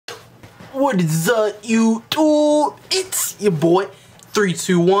What is up, YouTube? It's your boy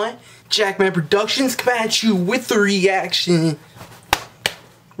 321 Jackman Productions coming at you with the reaction,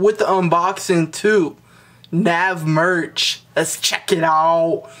 with the unboxing too. NAV merch. Let's check it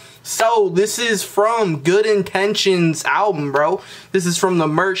out. So this is from Good Intentions album, bro. This is from the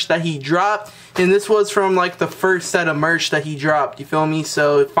merch that he dropped, and this was from like the first set of merch that he dropped. You feel me?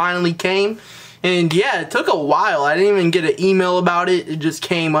 So it finally came. And yeah, it took a while. I didn't even get an email about it. It just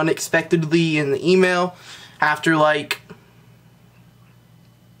came unexpectedly in the email after like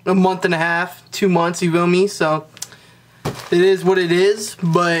a month and a half, 2 months, you feel me? So it is what it is,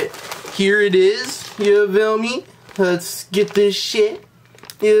 but here it is, you feel me? Let's get this shit,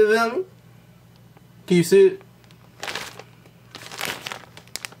 you feel me? Can you see it?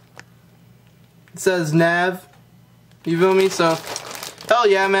 It says NAV, you feel me? So hell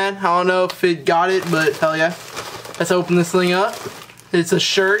yeah, man. I don't know if it got it, but hell yeah. Let's open this thing up. It's a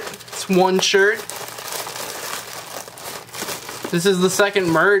shirt. It's one shirt. This is the second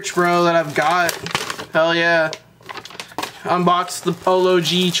merch, bro, that I've got. Hell yeah. Unboxed the Polo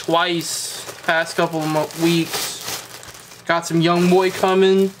G twice past couple of weeks. Got some young boy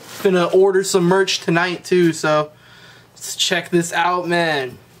coming. Gonna order some merch tonight too, so let's check this out,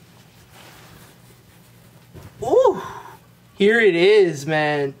 man. Ooh. Here it is,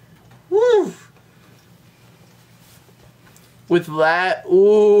 man. Woo! With that,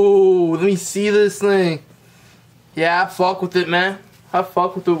 ooh, let me see this thing. Yeah, I fuck with it, man. I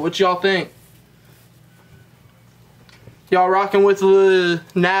fuck with it. What y'all think? Y'all rocking with the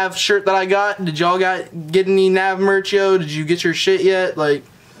NAV shirt that I got? Did y'all get any NAV merch, yo? Did you get your shit yet? Like,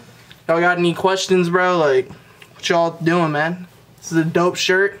 y'all got any questions, bro? Like, what y'all doing, man? This is a dope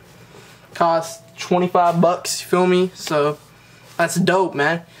shirt. Cost 25 bucks, you feel me? So that's dope,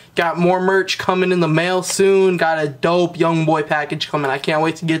 man. Got more merch coming in the mail soon. Got a dope young boy package coming. I can't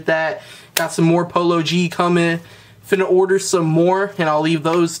wait to get that. Got some more Polo G coming. Finna order some more, and I'll leave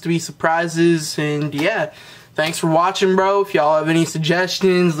those to be surprises. And yeah, thanks for watching, bro. If y'all have any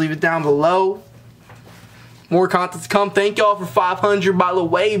suggestions, leave it down below. More content to come. Thank y'all for 500, by the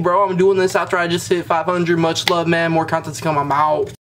way, bro. I'm doing this after I just hit 500. Much love, man. More content to come. I'm out.